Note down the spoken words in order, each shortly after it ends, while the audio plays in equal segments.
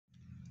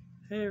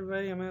Hey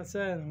everybody, I'm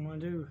outside and I'm going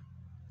to do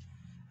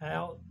an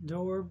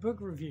outdoor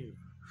book review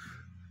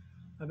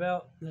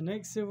about The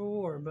Next Civil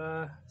War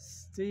by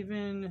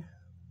Stephen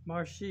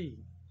Marche.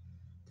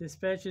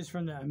 Dispatches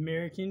from the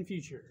American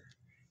Future.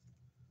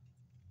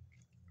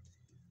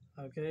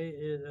 Okay,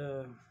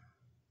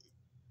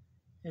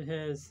 it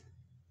has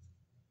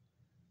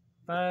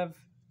 5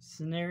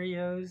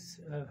 scenarios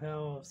of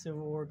how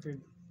Civil War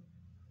could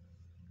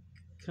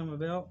come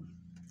about.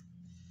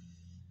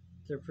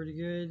 They're pretty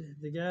good.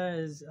 The guy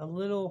is a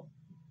little,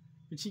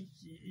 but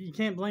you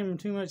can't blame him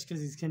too much because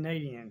he's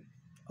Canadian.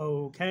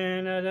 Oh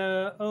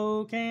Canada,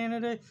 oh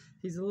Canada.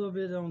 He's a little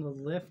bit on the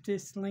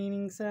leftist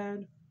leaning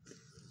side,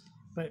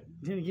 but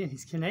then again,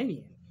 he's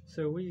Canadian,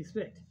 so what do you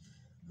expect?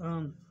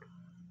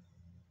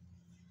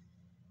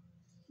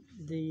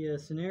 The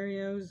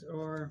scenarios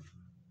are,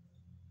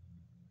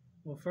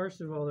 well, first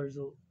of all, there's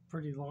a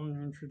pretty long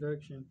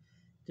introduction.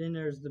 Then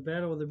there's the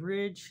Battle of the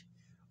Bridge,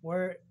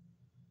 where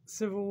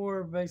Civil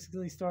War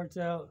basically starts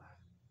out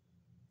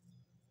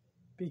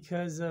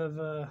because of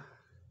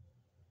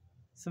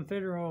some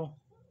federal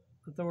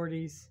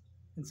authorities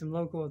and some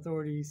local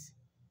authorities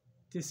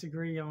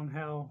disagree on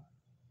how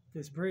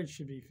this bridge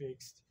should be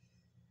fixed.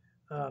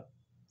 And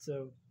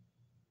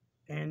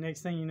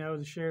next thing you know,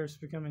 the sheriff's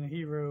becoming a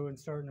hero and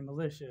starting a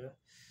militia,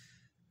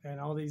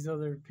 and all these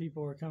other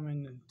people are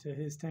coming to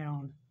his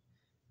town,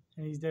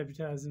 and he's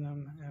deputizing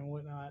them and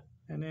whatnot.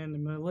 And then the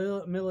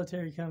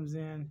military comes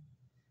in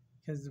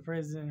because the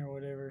president or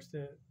whatever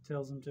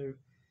tells them to,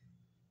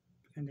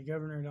 and the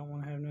governor don't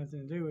want to have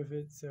nothing to do with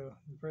it, so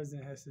the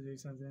president has to do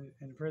something,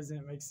 and the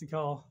president makes the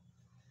call,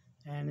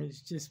 and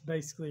it's just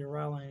basically a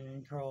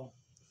rallying call.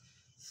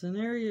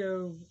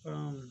 Scenario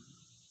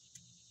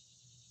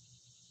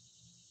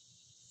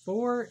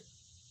 4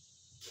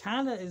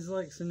 kind of is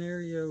like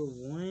scenario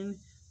 1,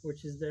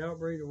 which is the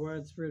outbreak of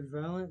widespread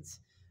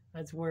violence.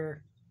 That's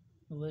where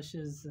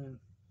militias and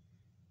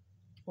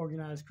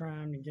organized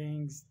crime and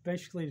gangs,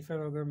 basically the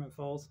federal government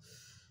falls.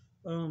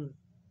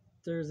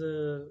 There's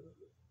a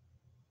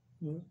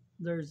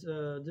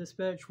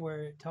dispatch where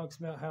it talks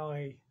about how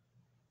a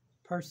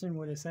person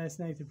would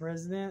assassinate the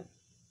president,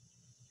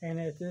 and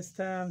at this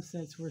time,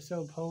 since we're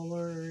so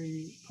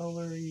polarly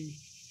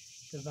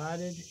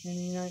divided in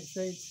the United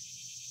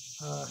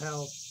States,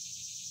 how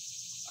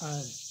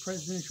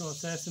presidential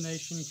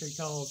assassination could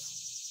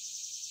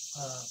cause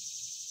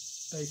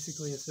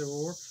basically a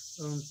civil war.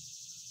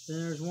 Then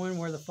there's one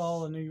where the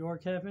fall of New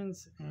York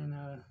happens, and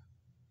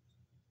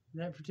in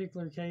that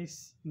particular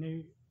case,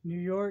 New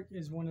York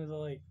is one of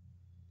the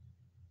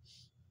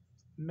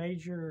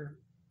major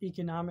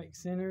economic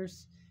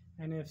centers,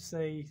 and if,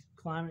 say,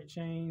 climate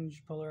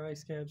change, polar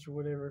ice caps, or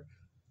whatever,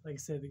 like I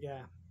said, the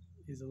guy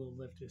is a little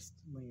leftist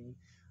leaning,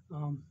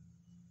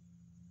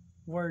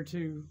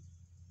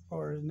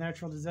 or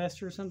natural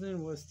disaster or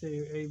something was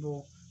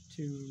able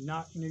to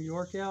knock New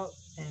York out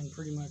and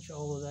pretty much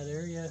all of that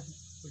area,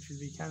 which would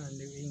be kind of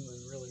New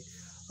England, really,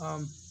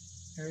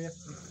 area,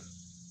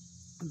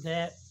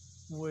 that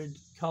would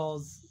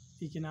cause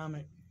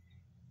economic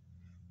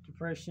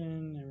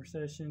depression and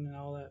recession and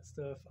all that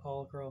stuff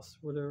all across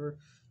whatever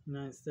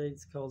United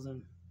States,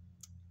 causing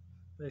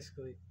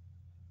basically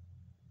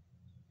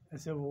a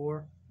civil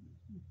war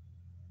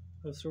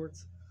of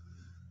sorts.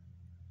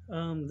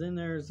 Then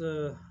there's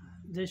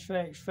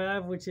Dispatch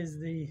 5, which is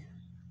the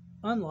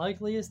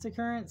unlikeliest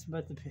occurrence,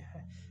 but the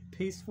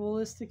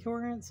peacefulest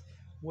occurrence,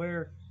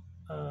 where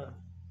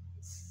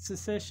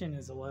secession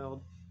is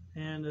allowed,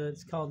 and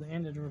it's called the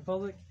End of the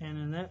Republic. And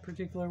in that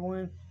particular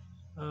one,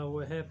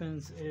 what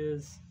happens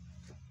is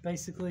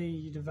basically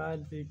you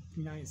divide the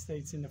United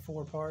States into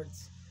 4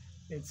 parts.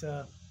 It's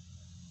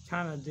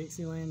kind of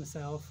Dixieland, the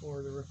South,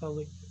 or the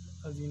Republic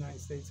of the United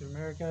States of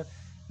America.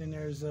 Then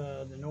there's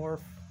the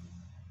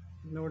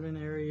northern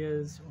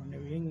areas, or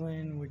New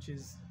England, which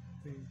is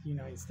the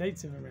United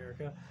States of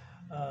America.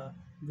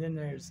 Then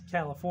there's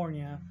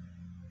California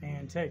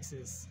and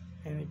Texas,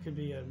 and it could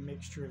be a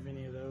mixture of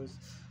any of those.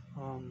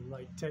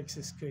 Like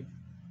Texas could,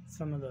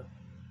 some of the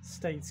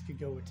states could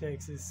go with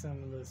Texas,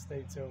 some of the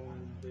states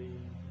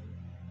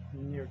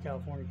near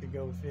California could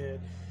go with it.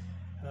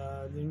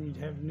 Then you'd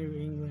have New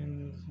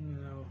England,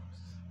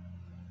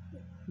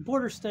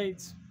 border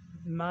states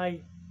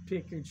might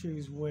pick or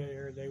choose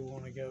where they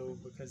want to go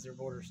because they're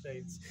border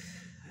states.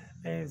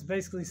 And it's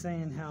basically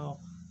saying how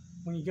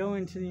when you go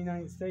into the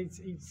United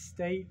States, each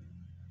state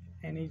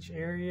and each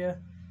area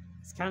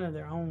is kind of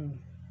their own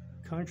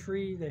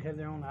country. They have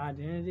their own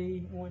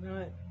identity and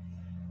whatnot.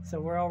 So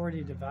we're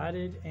already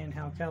divided, and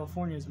how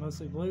California is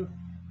mostly blue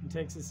and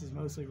Texas is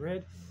mostly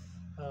red.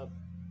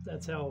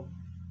 That's how,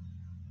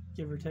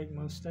 give or take,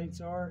 most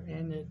states are.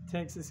 And that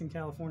Texas and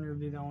California would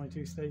be the only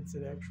 2 states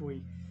that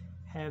actually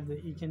have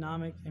the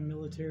economic and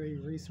military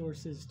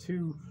resources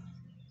to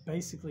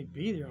basically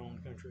be their own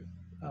country.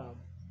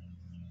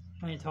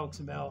 And it talks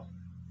about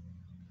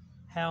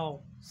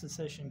how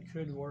secession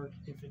could work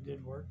if it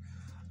did work.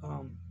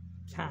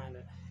 Kind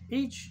of.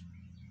 Each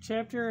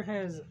chapter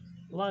has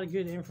a lot of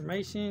good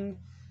information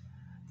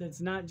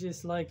that's not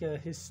just like a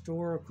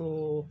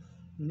historical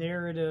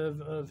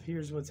narrative of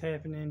here's what's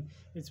happening.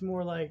 It's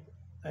more like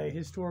a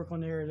historical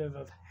narrative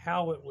of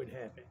how it would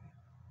happen.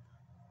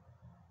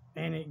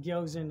 And it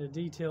goes into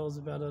details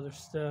about other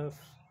stuff,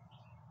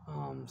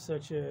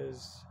 such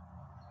as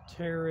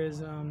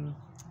terrorism.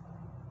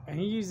 And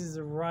he uses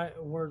the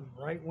word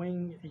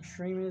right-wing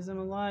extremism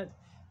a lot,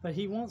 but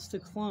he wants to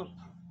clump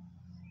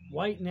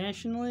white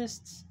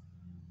nationalists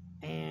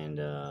and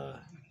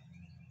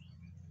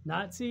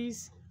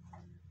Nazis,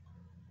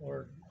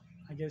 or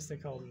I guess they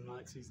call them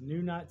Nazis,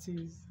 new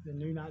Nazis, the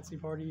new Nazi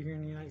party here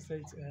in the United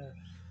States.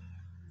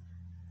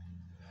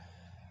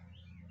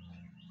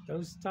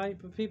 Those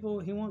type of people,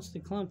 he wants to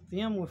clump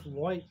them with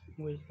white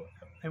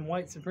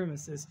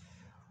supremacists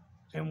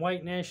and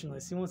white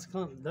nationalists. He wants to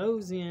clump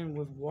those in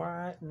with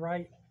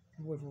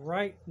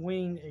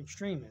right-wing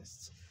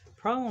extremists.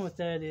 Problem with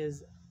that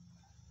is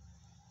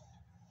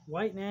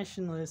white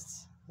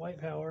nationalists, white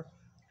power,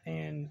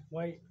 and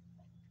white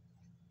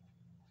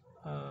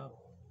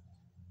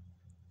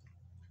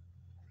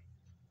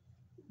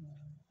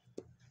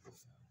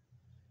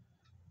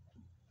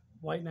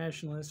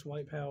nationalists,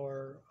 white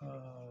power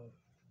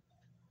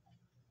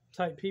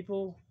type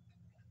people,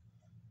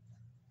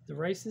 the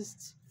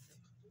racists,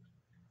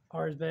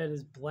 are as bad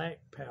as black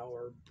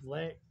power,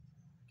 black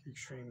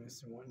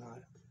extremists and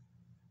whatnot.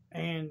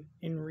 And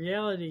in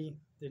reality,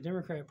 the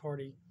Democrat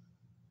Party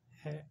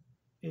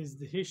is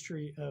the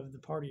history of the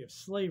party of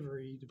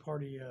slavery, the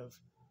party of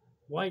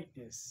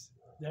whiteness.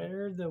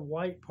 They're the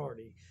white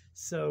party.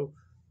 So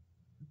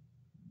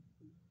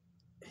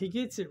he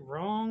gets it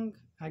wrong.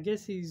 I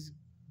guess he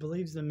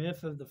believes the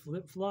myth of the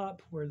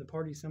flip-flop, where the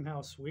party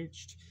somehow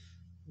switched,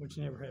 which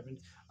never happened.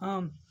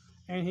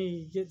 And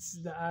he gets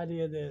the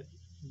idea that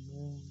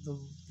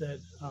the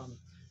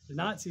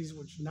Nazis,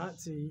 which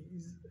Nazis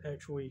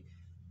actually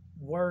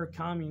were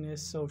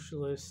communist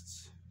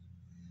socialists,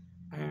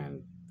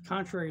 and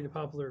contrary to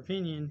popular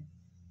opinion,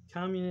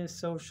 communist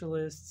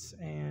socialists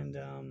and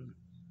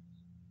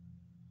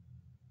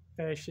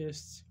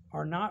fascists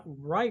are not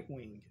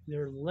right-wing,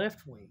 they're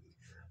left-wing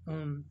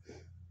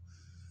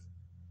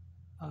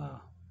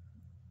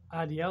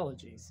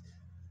ideologies.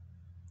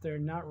 They're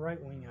not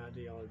right-wing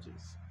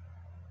ideologies,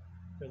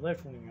 they're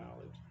left-wing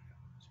ideologies.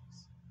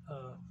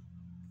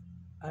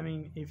 I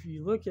mean, if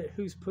you look at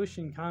who's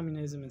pushing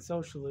communism and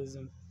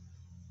socialism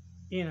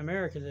in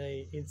America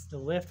today, it's the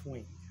left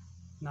wing,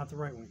 not the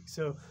right wing.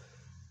 So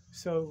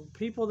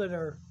people that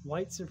are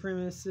white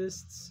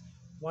supremacists,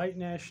 white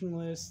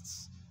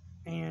nationalists,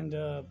 and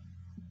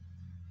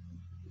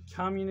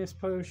communist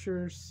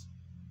pushers,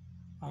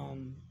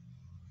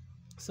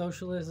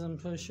 socialism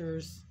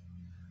pushers,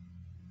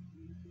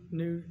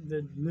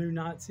 the new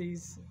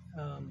Nazis,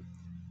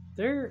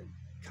 they're,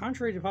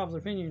 contrary to popular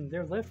opinion,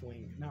 they're left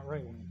wing, not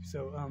right wing.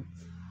 So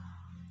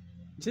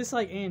just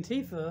like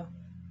Antifa,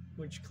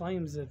 which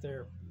claims that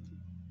there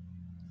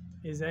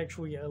is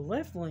actually a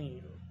left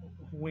wing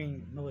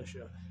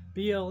militia,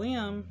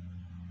 BLM,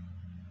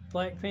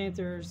 Black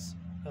Panthers,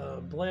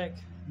 black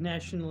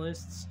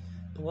nationalists,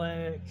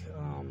 black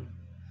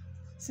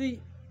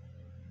see,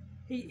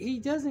 he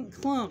doesn't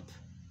clump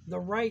the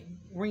right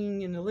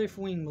wing and the left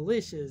wing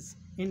militias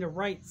in the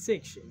right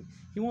section.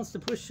 He wants to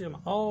push them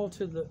all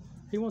to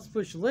he wants to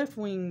push left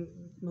wing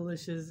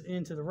militias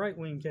into the right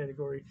wing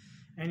category,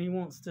 and he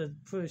wants to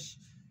push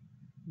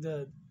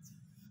the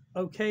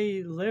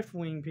okay left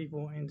wing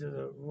people into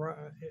the right.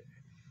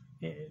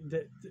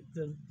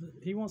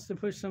 He wants to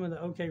push some of the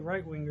okay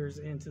right wingers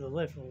into the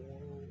left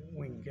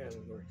wing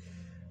category.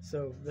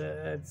 So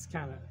that's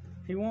kind of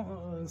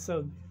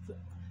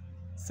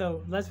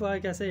so that's why,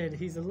 like I said,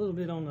 he's a little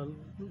bit on the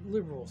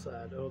liberal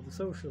side, or the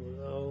social,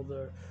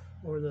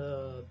 or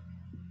the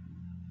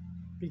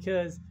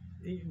because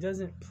he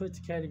doesn't put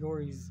the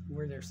categories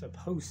where they're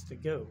supposed to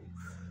go,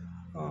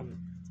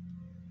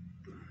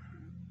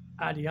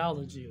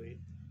 ideologically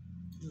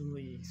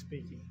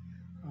speaking.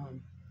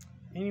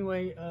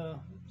 Anyway,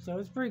 so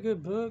it's a pretty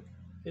good book.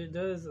 It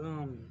does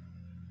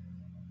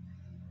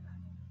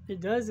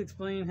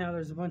explain how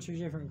there's a bunch of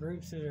different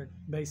groups that are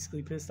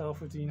basically pissed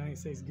off with the United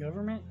States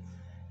government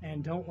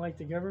and don't like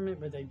the government,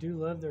 but they do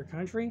love their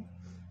country.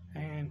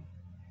 And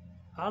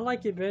I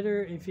like it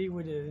better if he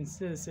would have,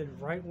 instead of said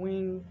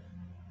right-wing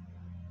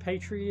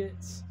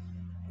patriots,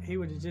 he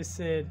would have just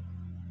said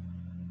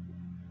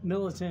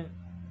militant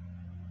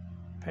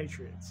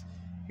patriots.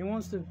 He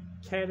wants to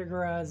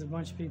categorize a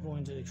bunch of people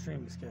into the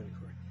extremist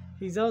category.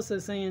 He's also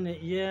saying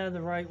that, yeah,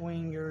 the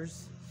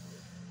right-wingers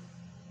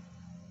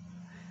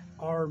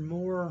are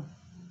more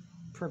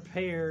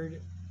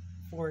prepared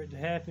for it to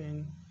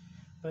happen,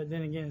 but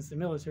then again, it's the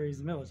military. He's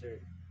the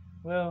military.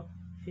 Well,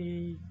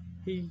 he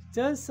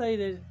does say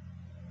that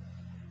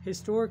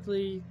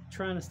historically,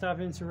 trying to stop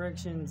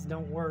insurrections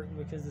don't work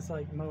because it's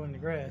like mowing the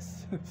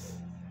grass.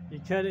 You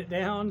cut it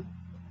down,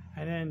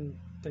 and then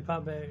they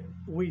pop back.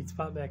 Weeds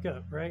pop back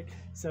up, right?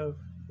 So,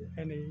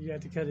 and then you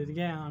have to cut it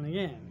down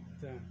again.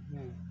 So,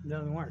 yeah, it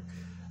doesn't work.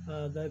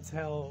 That's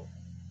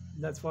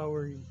why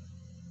we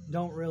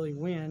don't really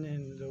win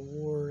in the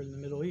war in the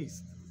Middle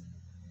East,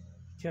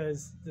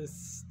 because the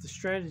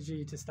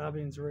strategy to stop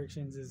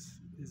insurrections is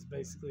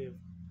basically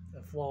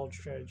a flawed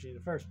strategy in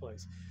the first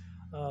place.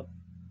 Uh,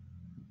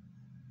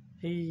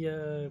 he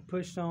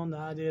pushed on the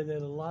idea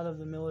that a lot of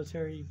the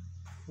military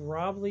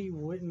probably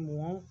wouldn't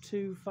want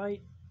to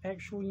fight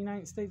actual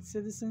United States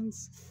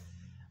citizens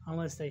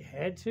unless they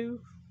had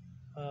to,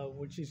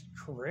 which is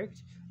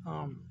correct.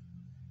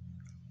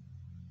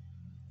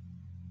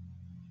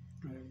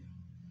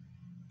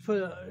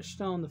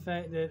 Pushed on the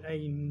fact that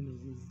a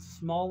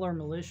smaller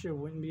militia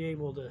wouldn't be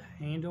able to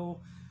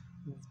handle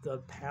the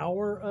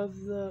power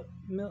of the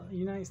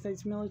United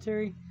States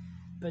military.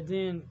 But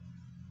then,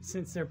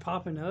 since they're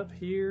popping up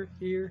here,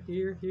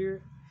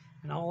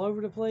 and all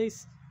over the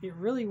place, it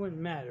really wouldn't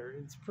matter.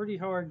 It's pretty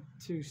hard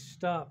to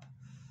stop.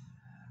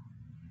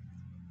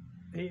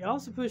 He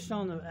also pushed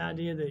on the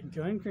idea that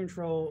gun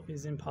control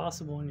is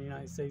impossible in the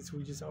United States.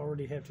 We just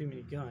already have too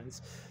many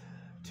guns,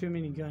 too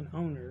many gun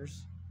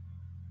owners.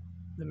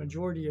 The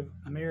majority of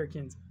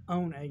Americans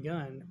own a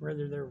gun,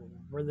 whether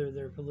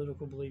their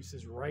political beliefs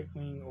is right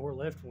wing or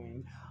left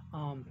wing.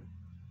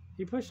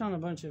 He pushed on a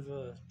bunch of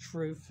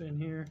truth in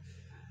here,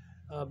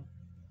 a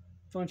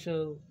bunch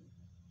of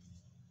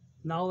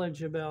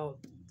knowledge about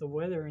the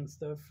weather and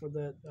stuff for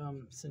that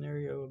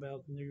scenario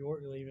about New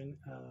York leaving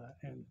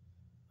and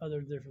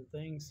other different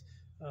things.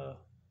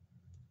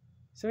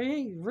 So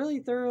he really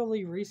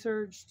thoroughly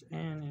researched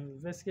and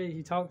investigated.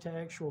 He talked to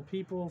actual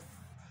people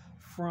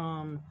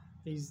from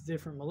these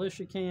different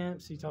militia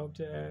camps. He talked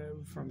to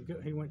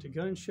he went to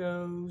gun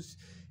shows.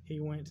 He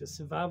went to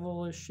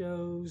survivalist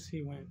shows.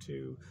 He went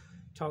to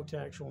talk to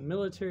actual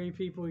military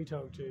people. He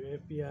talked to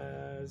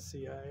FBI,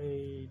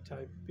 CIA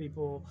type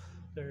people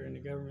that are in the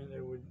government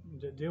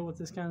that deal with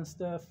this kind of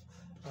stuff,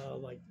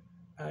 like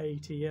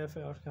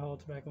IATF, alcohol,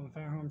 tobacco, and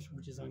firearms,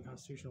 which is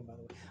unconstitutional, by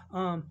the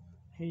way.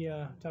 He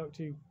talked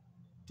to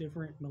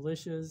different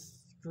militias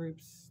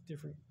groups,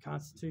 different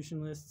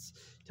constitutionalists,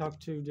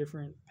 talked to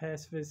different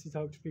pacifists. He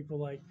talked to people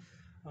like,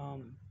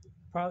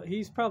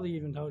 he's probably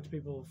even talked to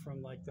people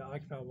from like the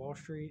Occupy Wall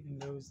Street and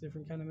those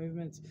different kind of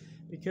movements,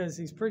 because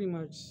he's pretty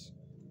much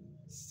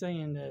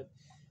saying that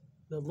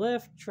the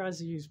left tries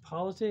to use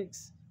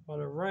politics while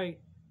the right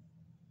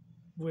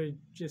would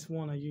just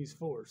want to use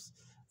force.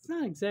 It's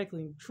not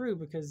exactly true,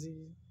 because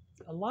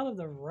a lot of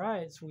the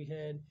riots we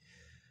had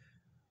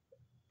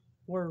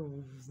were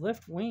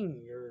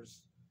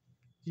left-wingers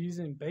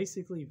using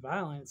basically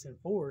violence and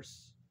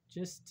force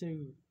just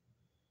to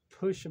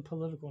push a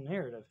political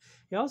narrative.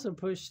 He also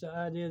pushed the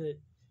idea that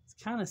it's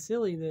kind of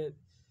silly that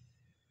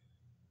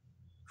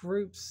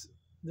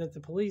the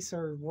police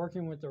are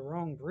working with the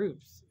wrong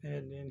groups.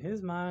 And in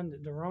his mind,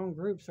 the wrong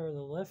groups are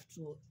the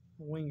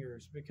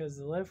left-wingers, because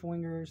the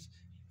left-wingers,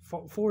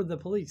 for the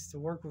police to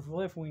work with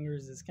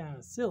left-wingers is kind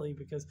of silly,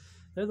 because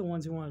they're the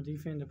ones who want to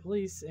defend the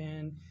police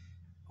and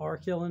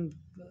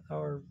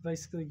are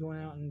basically going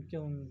out and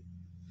killing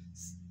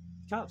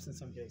cops in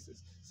some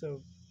cases.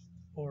 So,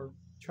 or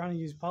trying to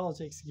use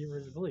politics to get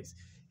rid of the police.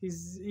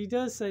 He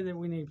does say that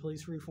we need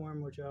police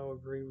reform, which I'll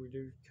agree, we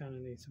do kind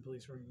of need some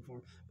police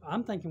reform. But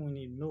I'm thinking we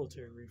need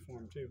military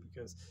reform too,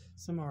 because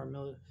some of our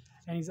military,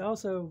 and he's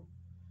also,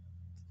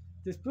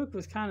 this book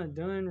was kind of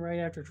done right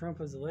after Trump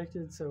was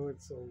elected, so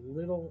it's a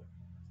little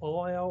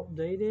all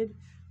outdated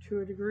to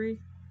a degree,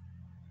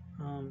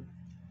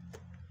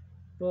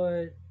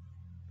 but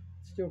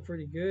still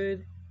pretty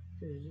good.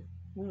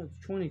 Well, it's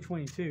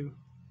 2022.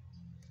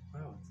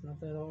 Wow, it's not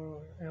that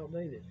all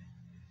outdated.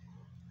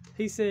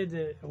 He said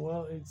that,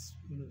 well, it's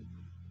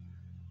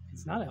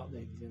not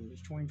outdated,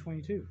 it's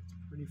 2022. It's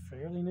a pretty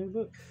fairly new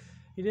book.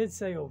 He did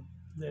say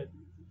that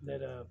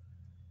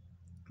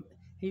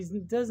he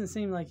doesn't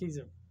seem like he's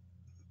a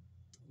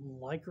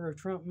liker of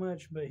Trump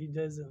much, but he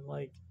doesn't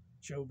like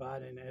Joe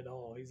Biden at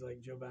all. He's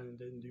like, Joe Biden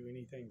didn't do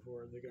anything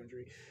for the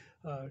country.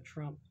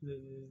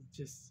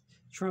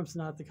 Trump's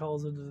not the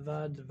cause of the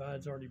divide. The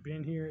divide's already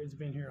been here. It's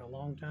been here a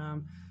long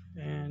time,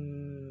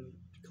 and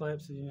the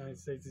collapse of the United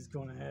States is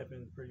going to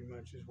happen. Pretty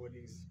much is what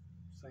he's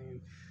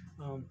saying.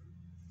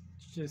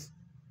 Just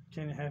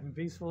can it happen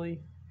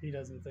peacefully? He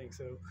doesn't think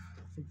so.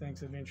 He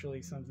thinks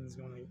eventually something's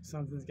got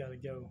to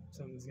go,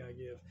 something's got to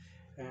give,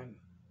 and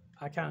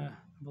I kind of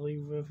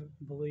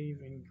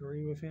believe and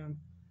agree with him.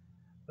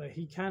 But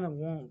he kind of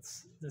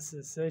wants the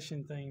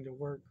secession thing to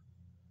work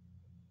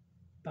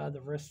by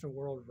the rest of the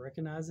world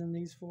recognizing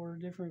these 4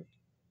 different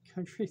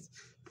countries.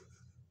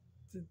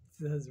 It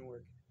doesn't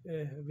work.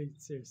 I mean,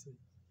 seriously.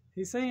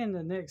 He's saying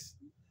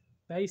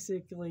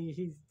basically,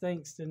 he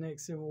thinks the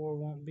next Civil War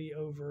won't be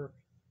over.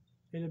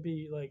 It'll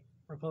be like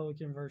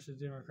Republican versus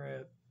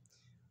Democrat,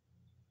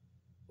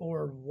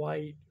 or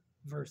white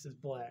versus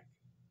black.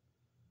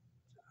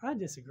 I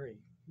disagree.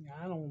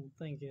 I don't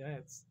think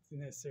that's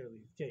necessarily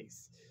the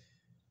case.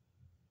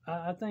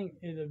 I think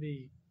it'll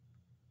be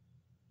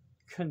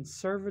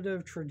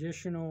conservative,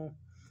 traditional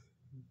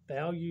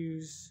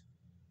values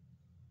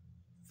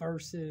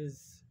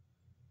versus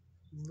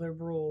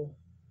liberal,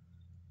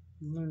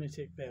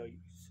 lunatic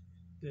values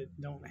that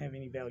don't have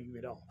any value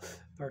at all,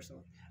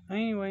 personally.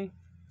 Anyway,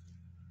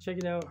 check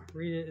it out,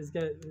 read it. It's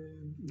got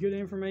good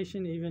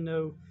information, even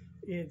though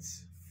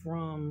it's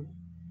from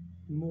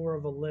more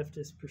of a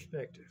leftist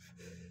perspective.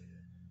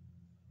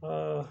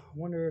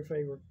 Wonder if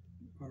a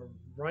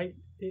right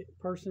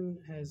person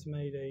has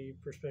made a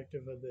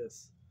perspective of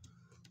this.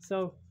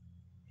 So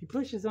he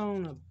pushes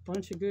on a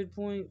bunch of good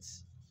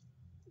points,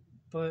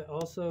 but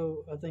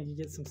also I think he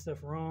gets some stuff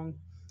wrong.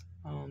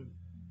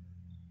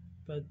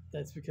 But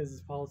that's because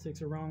his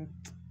politics are wrong.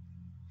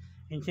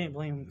 And you can't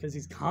blame him because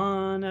he's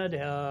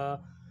Canada.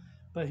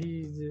 But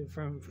he's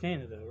from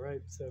Canada,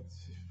 right? So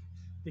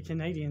the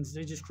Canadians,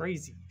 they're just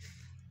crazy.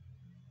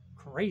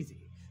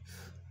 Crazy.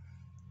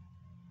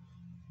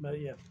 But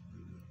yeah.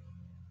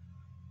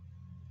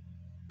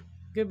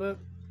 Good book.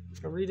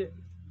 Go read it.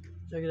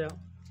 Check it out.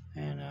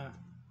 And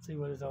see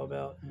what it's all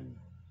about. And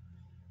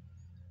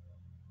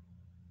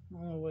I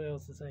don't know what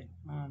else to say.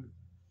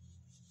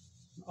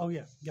 Oh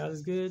yeah, God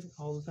is good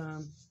all the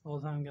time. All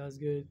the time God is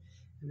good.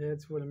 And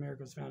that's what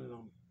America's founded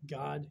on.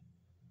 God,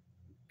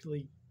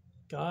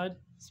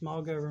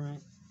 small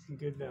government, and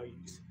good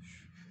values.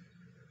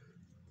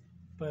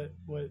 But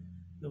what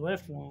the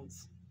left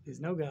wants is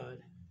no God,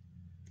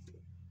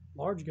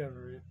 large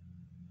government,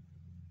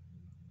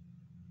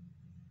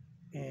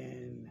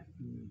 and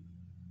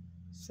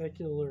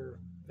secular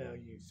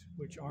values,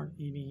 which aren't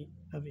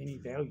of any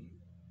value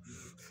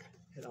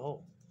at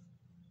all.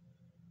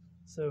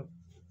 So,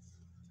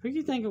 who do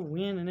you think will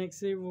win the next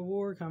civil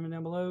war? Comment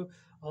down below.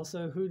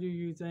 Also, who do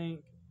you think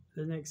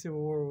the next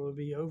civil war will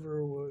be over,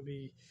 or will it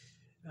be?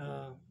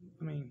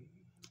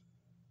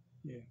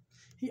 Yeah.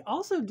 He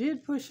also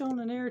did push on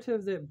the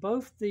narrative that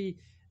both the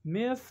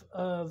myth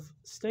of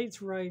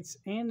states' rights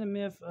and the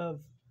myth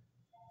of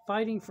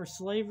fighting for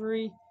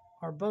slavery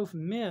are both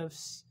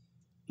myths,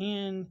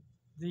 and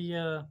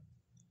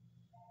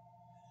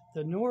the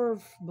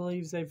North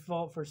believes they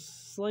fought for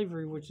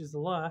slavery, which is a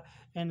lie,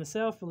 and the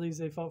South believes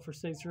they fought for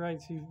states'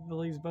 rights, who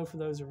believes both of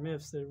those are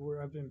myths that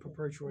have been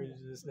perpetuated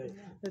to this day.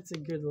 That's a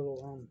good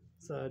little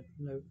side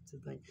note to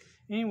think.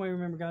 Anyway,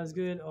 remember, God's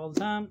good all the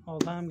time. All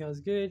the time, God's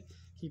good.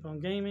 Keep on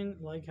gaming.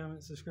 Like,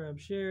 comment, subscribe,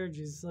 share.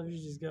 Jesus loves you.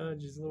 Jesus God.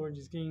 Jesus Lord.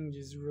 Jesus King.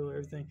 Jesus ruler.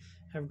 Everything.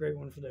 Have a great,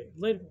 wonderful day.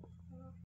 Later.